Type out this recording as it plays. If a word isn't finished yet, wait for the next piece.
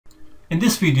In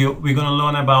this video, we're going to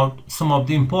learn about some of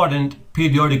the important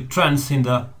periodic trends in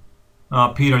the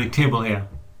periodic table here.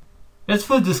 Let's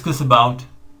first discuss about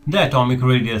the atomic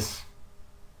radius.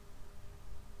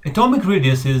 Atomic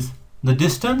radius is the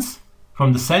distance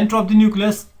from the center of the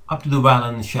nucleus up to the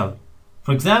valence shell.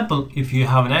 For example, if you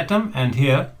have an atom and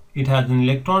here it has an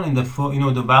electron in the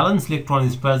the valence electron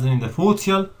is present in the fourth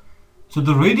shell. So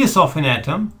the radius of an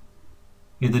atom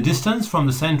is the distance from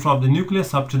the center of the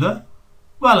nucleus up to the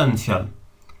valence shell.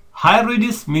 Higher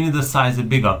radius means the size is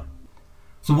bigger.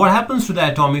 So what happens to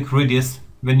the atomic radius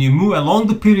when you move along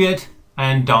the period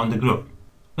and down the group?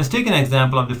 Let's take an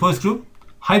example of the first group.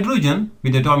 Hydrogen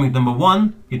with atomic number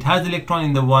 1, it has electron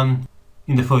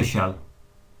in the first shell.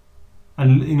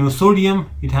 And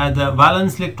sodium, it has the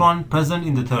valence electron present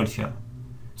in the third shell.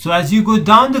 So as you go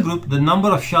down the group, the number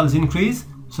of shells increase.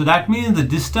 So that means the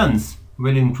distance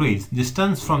will increase.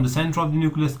 Distance from the center of the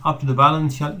nucleus up to the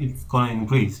valence shell is going to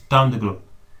increase down the group.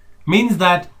 Means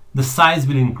that the size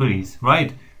will increase,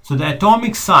 right? So the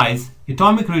atomic size,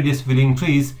 atomic radius will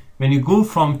increase when you go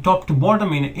from top to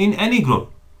bottom in any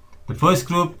group. The first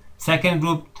group, second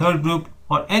group, third group,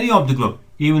 or any of the group,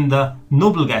 even the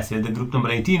noble gases, the group number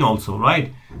 18 also,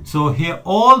 right? So here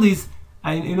all these,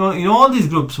 in all these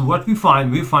groups, what we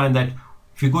find that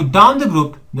if you go down the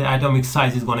group, the atomic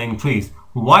size is going to increase.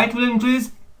 Why it will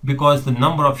increase? Because the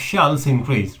number of shells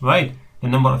increase, right? The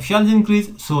number of shells increase,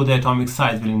 so the atomic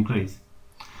size will increase.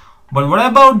 But what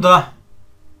about the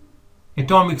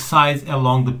atomic size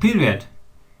along the period?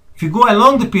 If you go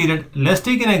along the period, let's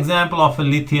take an example of a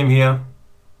lithium here,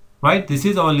 right? This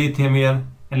is our lithium here,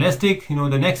 and let's take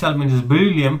the next element is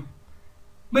beryllium.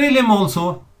 Beryllium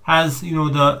also has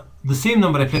the same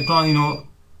number of electrons,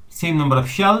 same number of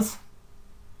shells.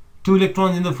 2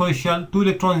 electrons in the first shell, 2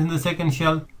 electrons in the second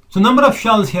shell. So number of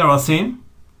shells here are same.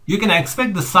 You can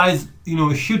expect the size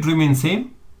should remain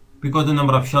same because the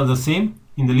number of shells are same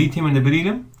in the lithium and the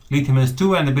beryllium. Lithium has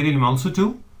 2 and the beryllium also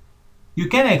 2. You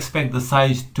can expect the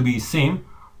size to be same,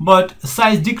 but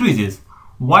size decreases.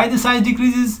 Why the size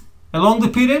decreases along the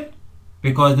period?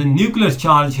 Because the nuclear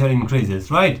charge here increases,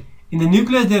 right? In the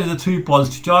nucleus there is a 3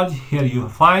 positive charge. Here you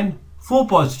find 4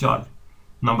 positive charge.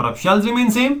 Number of shells remain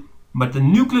same, but the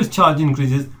nuclear charge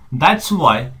increases. That's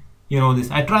why this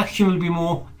attraction will be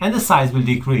more and the size will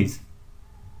decrease,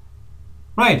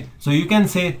 right? So you can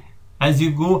say as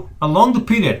you go along the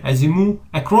period, as you move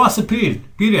across a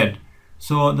period,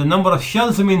 so the number of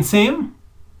shells remain same,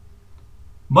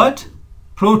 but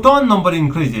proton number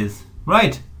increases,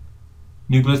 right?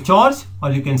 Nuclear charge,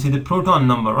 or you can say the proton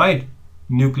number, right?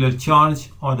 Nuclear charge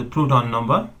or the proton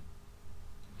number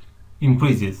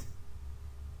increases.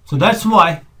 So that's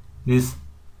why this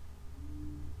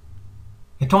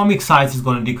atomic size is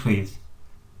going to decrease.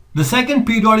 The second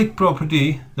periodic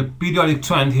property, the periodic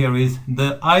trend here, is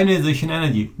the ionization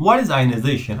energy. What is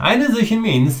ionization? Ionization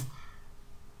means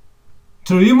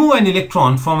to remove an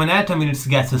electron from an atom in its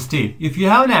gaseous state. If you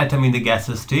have an atom in the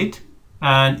gaseous state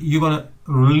and you're going to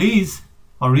release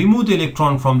or remove the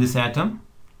electron from this atom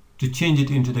to change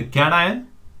it into the cation,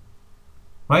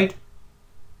 right?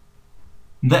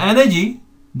 The energy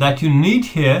that you need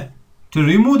here to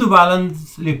remove the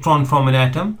valence electron from an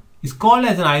atom is called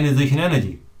as an ionization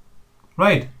energy,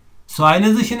 right? So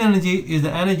ionization energy is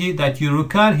the energy that you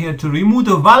require here to remove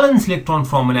the valence electron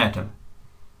from an atom.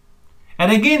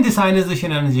 And again, this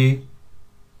ionization energy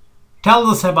tells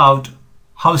us about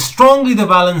how strongly the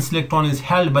valence electron is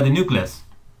held by the nucleus,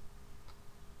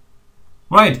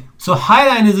 right? So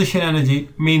higher ionization energy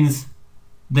means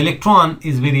the electron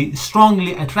is very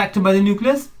strongly attracted by the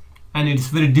nucleus and it is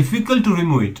very difficult to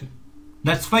remove it.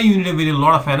 That's why you need a very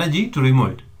lot of energy to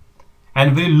remove it.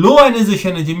 And very low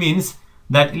ionization energy means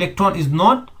that electron is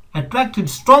not attracted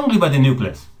strongly by the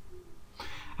nucleus.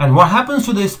 And what happens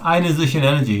to this ionization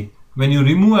energy when you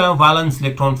remove a valence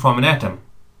electron from an atom?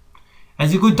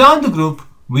 As you go down the group,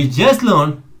 we just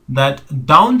learned that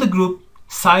down the group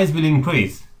size will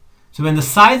increase. So when the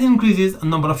size increases, a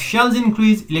number of shells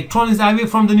increase, electron is away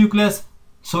from the nucleus,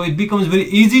 so it becomes very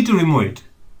easy to remove it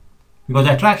because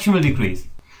the attraction will decrease.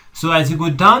 So as you go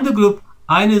down the group,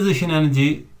 ionization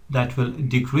energy that will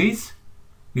decrease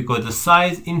because the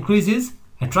size increases,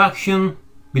 attraction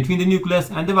between the nucleus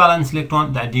and the valence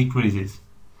electron that decreases.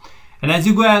 And as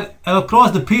you go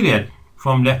across the period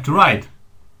from left to right,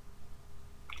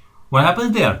 what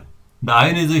happens there? The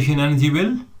ionization energy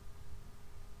will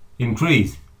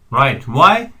increase, right?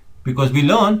 Why? Because we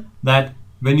learned that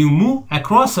when you move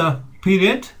across a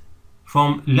period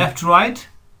from left to right,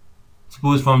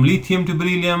 suppose from lithium to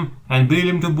beryllium and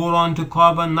beryllium to boron to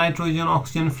carbon, nitrogen,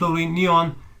 oxygen, fluorine,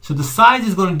 neon, so the size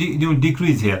is going to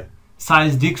decrease here.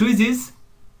 Size decreases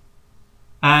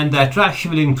and the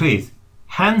attraction will increase.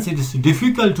 Hence, it is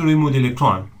difficult to remove the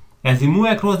electron. As you move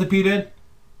across the period,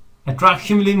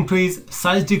 attraction will increase,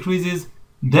 size decreases.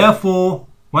 Therefore,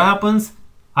 what happens?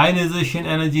 Ionization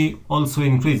energy also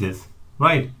increases,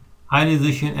 right?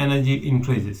 Ionization energy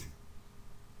increases.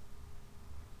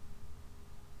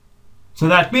 So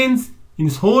that means in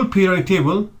this whole periodic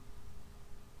table,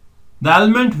 the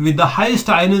element with the highest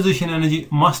ionization energy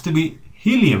must be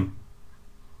helium,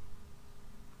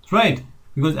 right?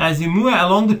 Because as you move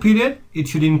along the period, it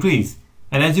should increase,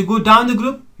 and as you go down the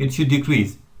group, it should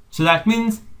decrease. So that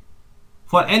means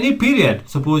for any period,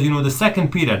 suppose the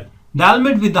second period, the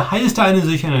element with the highest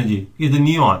ionization energy is the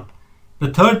neon.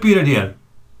 The third period here,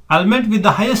 element with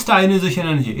the highest ionization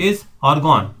energy is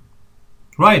argon,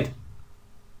 right?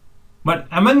 But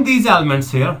among these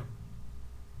elements here,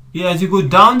 as you go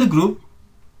down the group,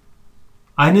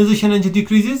 ionization energy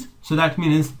decreases. So that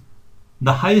means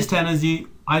the highest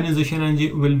ionization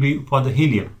energy will be for the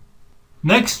helium.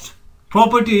 Next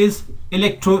property is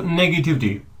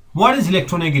electronegativity. What is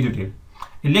electronegativity?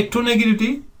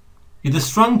 Electronegativity is the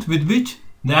strength with which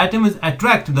the atoms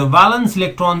attract the valence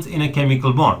electrons in a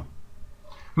chemical bond.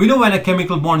 We know when a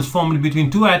chemical bond is formed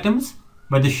between two atoms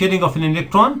by the shedding of an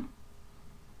electron,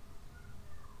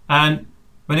 and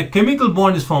when a chemical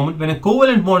bond is formed, when a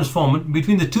covalent bond is formed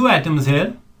between the two atoms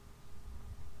here,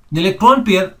 the electron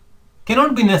pair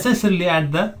cannot be necessarily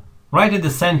right at the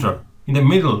center, in the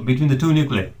middle between the two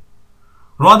nuclei.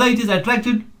 Rather, it is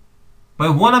attracted by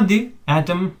one of the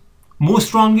atom more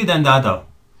strongly than the other.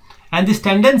 And this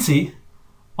tendency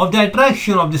of the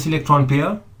attraction of this electron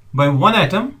pair by one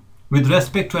atom with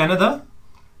respect to another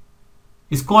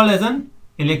is called as an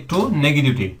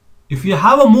electronegativity. If you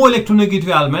have a more electronegative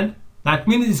element, that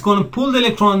means it's going to pull the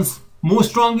electrons more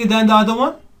strongly than the other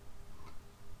one,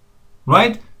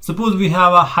 right? Suppose we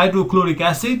have a hydrochloric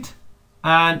acid,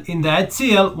 and in the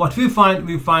HCl, what we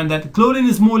find that chlorine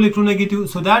is more electronegative.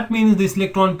 So that means this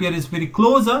electron pair is very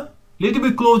little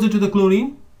bit closer to the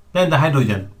chlorine than the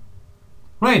hydrogen,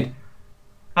 right?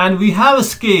 And we have a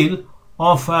scale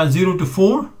of 0 to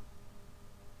 4,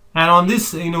 and on this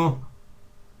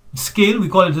scale, we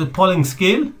call it the Pauling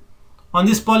scale. On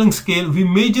this Pauling scale, we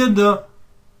measure the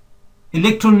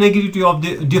electronegativity of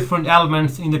the different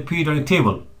elements in the periodic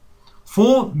table.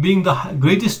 4 being the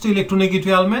greatest electronegative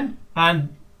element,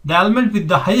 and the element with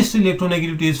the highest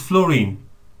electronegativity is fluorine,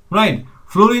 right?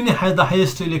 Fluorine has the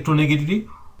highest electronegativity.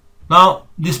 Now,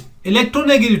 this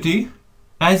electronegativity,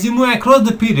 as you move across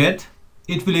the period,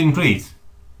 it will increase,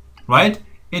 right?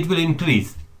 It will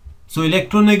increase. So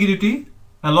electronegativity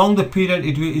along the period,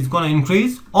 it is going to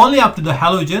increase only up to the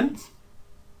halogens,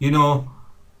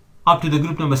 up to the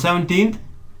group number 17,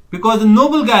 because the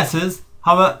noble gases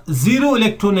have a zero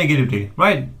electronegativity,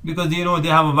 right? Because they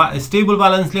have a stable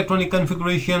valence electronic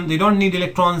configuration. They don't need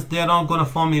electrons. They are not going to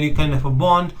form any kind of a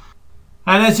bond.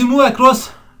 And as you move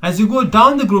across, as you go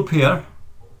down the group here,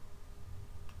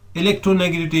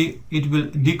 electronegativity, it will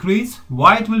decrease.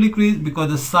 Why it will decrease?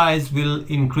 Because the size will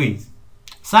increase.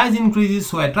 Size increases,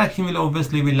 so attraction will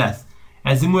obviously be less.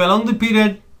 As you move along the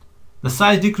period, the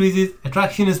size decreases,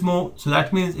 attraction is more, so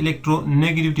that means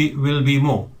electronegativity will be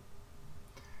more.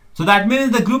 So that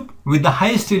means the group with the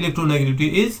highest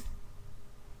electronegativity is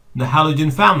the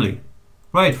halogen family,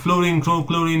 right? Fluorine,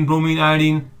 chlorine, bromine,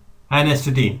 iodine, and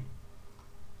astatine.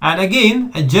 And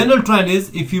again, a general trend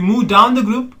is if you move down the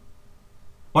group,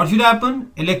 what should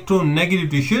happen?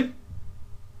 Electronegativity should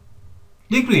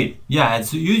decrease. Yeah,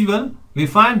 as usual, we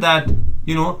find that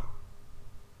the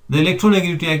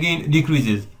electronegativity again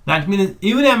decreases. That means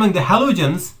even among the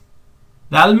halogens,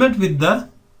 the element with the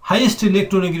highest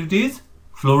electronegativity is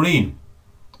fluorine,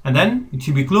 and then it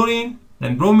should be chlorine,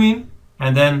 then bromine,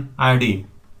 and then iodine.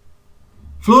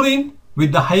 Fluorine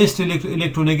with the highest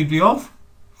electronegativity of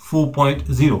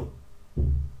 4.0,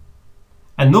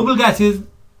 and noble gases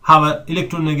have an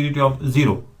electronegativity of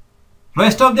 0.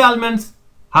 Rest of the elements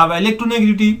have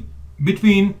electronegativity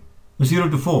between 0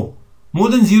 to 4, more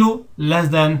than 0, less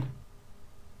than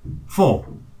 4.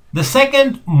 The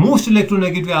second most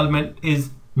electronegative element is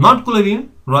not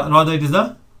chlorine, rather it is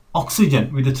the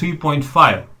oxygen with the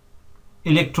 3.5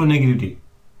 electronegativity,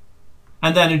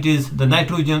 and then it is the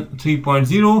nitrogen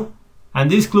 3.0, and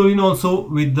this chlorine also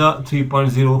with the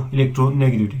 3.0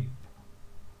 electronegativity.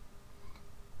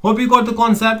 Hope you got the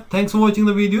concept. Thanks for watching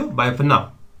the video. Bye for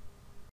now.